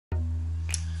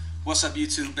What's up,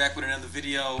 YouTube? Back with another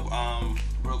video.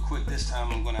 Real quick, this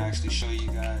time I'm going to actually show you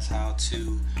guys how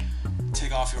to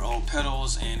take off your old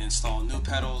pedals and install new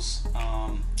pedals.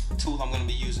 The tool I'm going to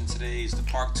be using today is the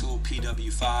Park Tool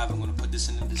PW5. I'm going to put this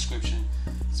in the description.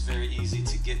 It's very easy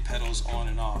to get pedals on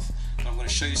and off. But I'm going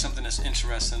to show you something that's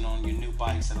interesting on your new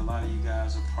bikes that a lot of you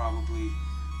guys are probably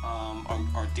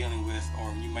are dealing with,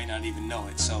 or you may not even know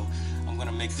it. So I'm going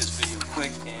to make this video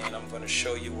quick, and I'm going to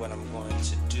show you what I'm going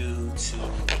to do to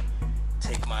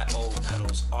take my old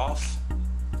pedals off.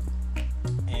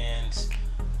 And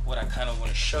what I kind of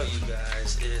want to show you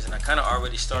guys is, and I kind of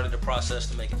already started the process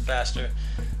to make it faster,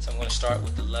 so I'm going to start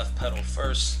with the left pedal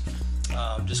first.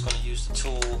 I'm just going to use the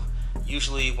tool.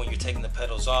 Usually when you're taking the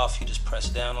pedals off, you just press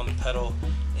down on the pedal,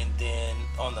 and then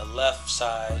on the left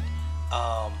side,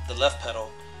 the left pedal,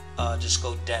 just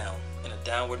go down in a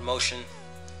downward motion,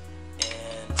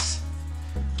 and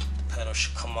the pedal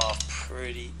should come off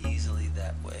pretty easily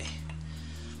that way.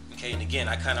 Okay, and again,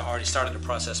 I kind of already started the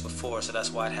process before, so that's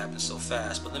why it happened so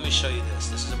fast. But let me show you this.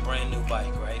 This is a brand new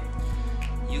bike, right?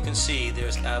 You can see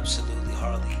there's absolutely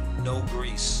hardly no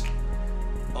grease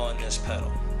on this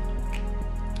pedal,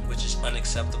 which is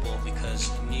unacceptable because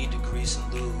you need to grease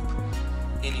and lube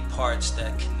any parts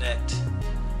that connect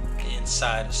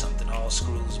inside of something. All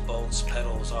screws, bolts,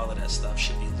 pedals, all of that stuff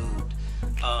should be lubed.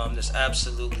 There's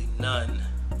absolutely none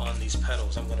on these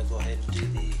pedals. I'm going to go ahead and do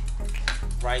the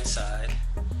right side,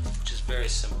 which is very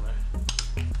similar.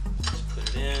 Just put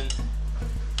it in,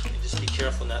 and just be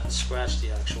careful not to scratch the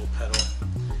actual pedal.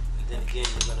 And then again,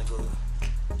 you're going to go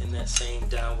in that same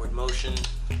downward motion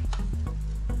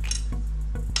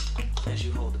as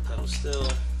you hold the pedal still.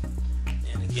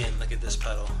 And again, look at this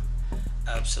pedal.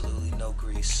 Absolutely no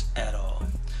grease at all.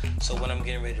 So what I'm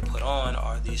getting ready to put on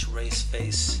are these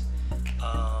RaceFace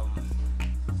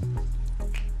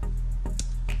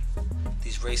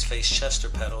RaceFace Chester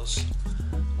pedals,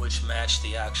 which match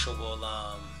the actual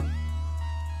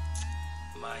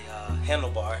my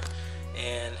handlebar.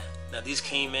 And now these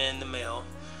came in the mail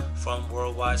from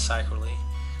Worldwide Cyclerly,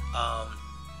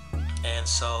 and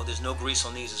so there's no grease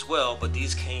on these as well, but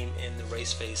these came in the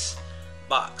RaceFace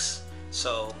box,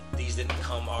 so these didn't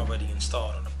come already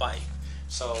installed on the bike.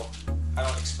 So I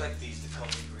don't expect these to come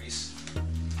with grease.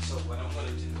 So what I'm going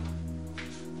to do,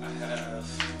 I have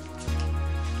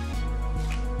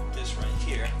this right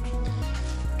here,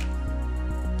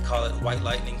 call it White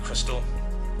Lightning Crystal.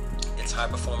 It's high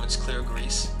performance clear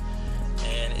grease,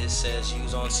 and it says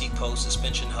use on seat posts,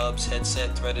 suspension hubs,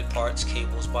 headset, threaded parts,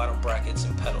 cables, bottom brackets,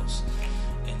 and pedals.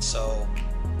 And so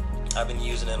I've been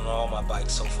using it on all my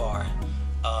bikes so far.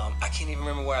 I can't even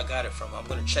remember where I got it from. I'm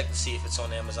going to check to see if it's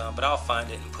on Amazon, but I'll find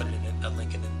it and put it in a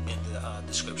link in the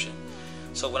description.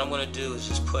 So what I'm going to do is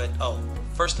just put,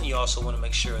 first thing you also want to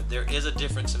make sure there is a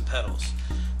difference in pedals.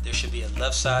 There should be a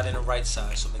left side and a right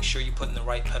side, so make sure you're putting the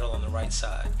right pedal on the right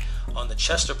side. On the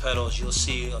Chester pedals, you'll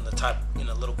see on the top in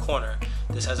a little corner,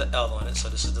 this has an L on it, so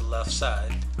this is the left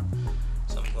side.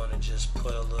 So I'm going to just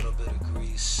put a little bit of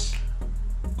grease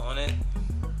on it.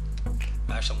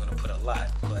 Actually, I'm going to put a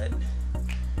lot, but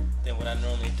then what I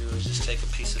normally do is just take a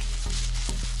piece of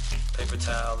paper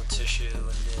towel or tissue and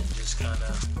then just kind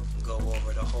of go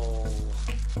over the whole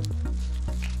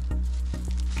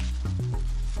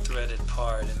threaded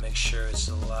part and make sure it's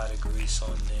a lot of grease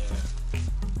on there.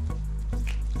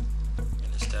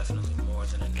 And it's definitely more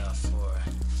than enough for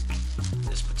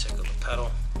this particular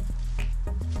pedal.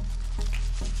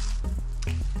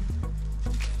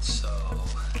 And so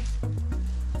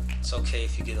it's okay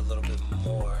if you get a little bit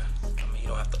more. I mean, you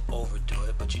don't have to overdo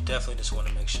it, but you definitely just want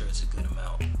to make sure it's a good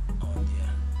amount on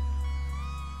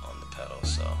the pedal.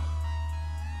 So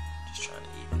just trying to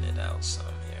even it out some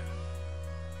here.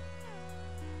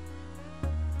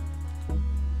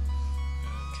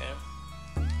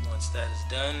 Once that is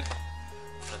done,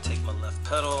 I'm going to take my left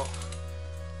pedal,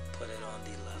 put it on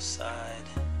the left side,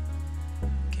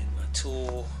 get my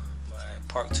tool, my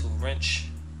Park Tool wrench,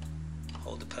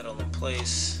 hold the pedal in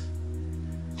place,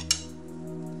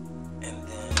 and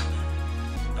then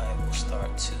I will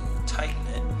start to tighten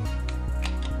it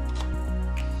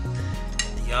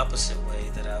in the opposite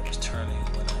way that I was turning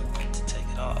when I went to take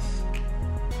it off.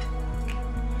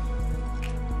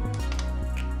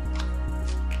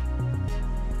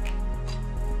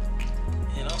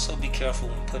 Also be careful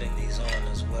when putting these on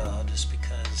as well, just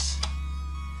because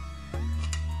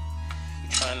you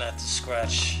try not to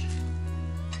scratch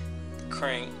the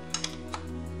crank.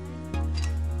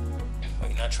 Well,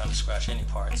 you're not trying to scratch any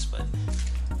parts, but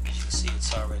as you can see,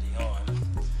 it's already on.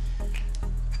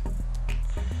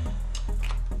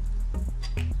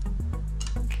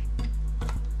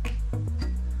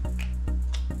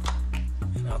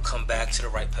 come back to the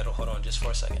right pedal. Hold on just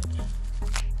for a second.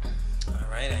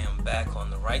 Alright, I am back on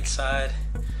the right side.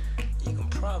 You can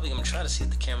probably, I'm gonna try to see if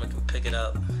the camera can pick it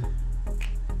up.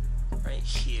 Right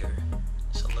here,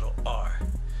 it's a little R,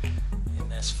 and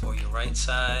that's for your right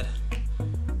side.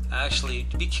 Actually,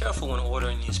 be careful when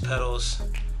ordering these pedals.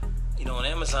 You know, on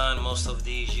Amazon, most of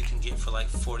these you can get for like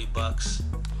 40 bucks.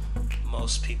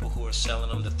 Most people who are selling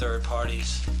them to third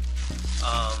parties,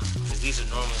 these are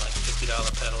normally like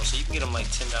 $50 pedals, so you can get them like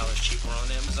 $10 cheaper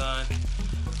on Amazon.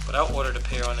 But I ordered a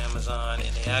pair on Amazon,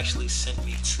 and they actually sent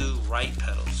me 2 right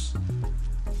pedals,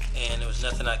 and there was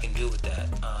nothing I can do with that.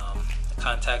 I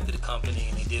contacted the company,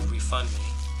 and they did refund me,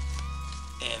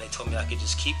 and they told me I could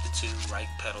just keep the 2 right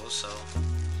pedals. So I'm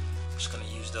just going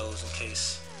to use those in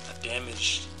case I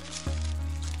damaged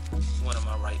one of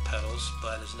my right pedals,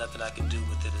 but there's nothing I can do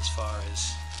with it as far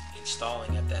as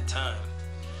installing at that time.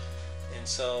 And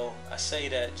so I say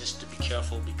that just to be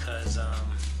careful, because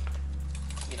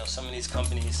you know, some of these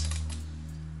companies,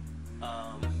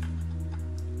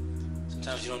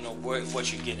 sometimes you don't know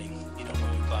what you're getting, you know,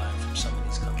 when you buy from some of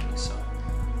these companies. So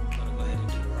I'm going to go ahead and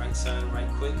do the right side right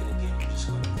quick, and again, you're just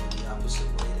going to go the opposite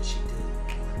way that she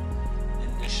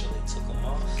did initially. Took them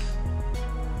off.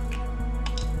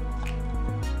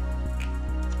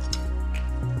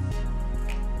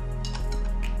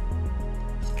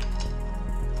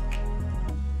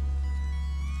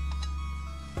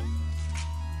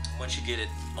 Once you get it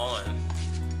on,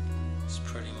 it's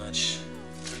pretty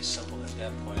simple at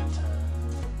that point in time.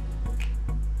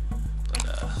 But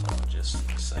hold on just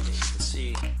for a second. You can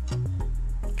see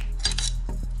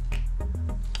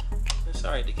it's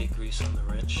alright to get grease on the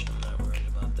wrench. I'm not worried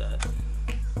about that.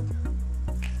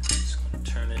 Just gonna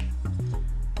turn it.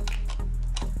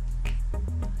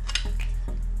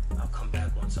 I'll come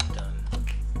back once I'm done.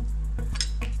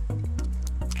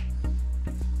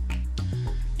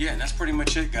 Yeah, and that's pretty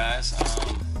much it, guys.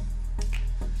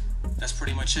 That's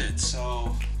pretty much it.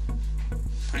 So,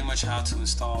 pretty much how to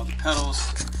install the pedals.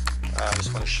 I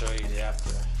just want to show you the after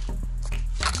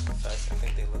effect. I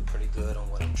think they look pretty good on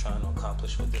what I'm trying to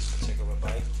accomplish with this particular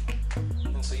bike.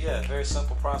 And so, yeah, very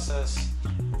simple process.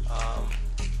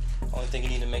 Only thing you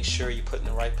need to make sure you're putting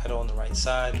the right pedal on the right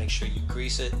side. Make sure you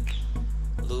grease it,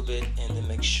 lube it, and then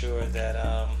make sure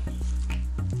that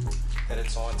that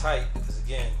it's on tight, because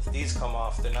again, if these come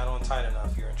off, they're not on tight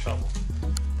enough, you're in trouble.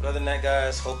 But other than that,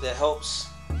 guys, hope that helps.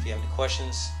 If you have any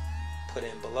questions, put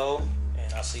it in below,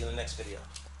 and I'll see you in the next video.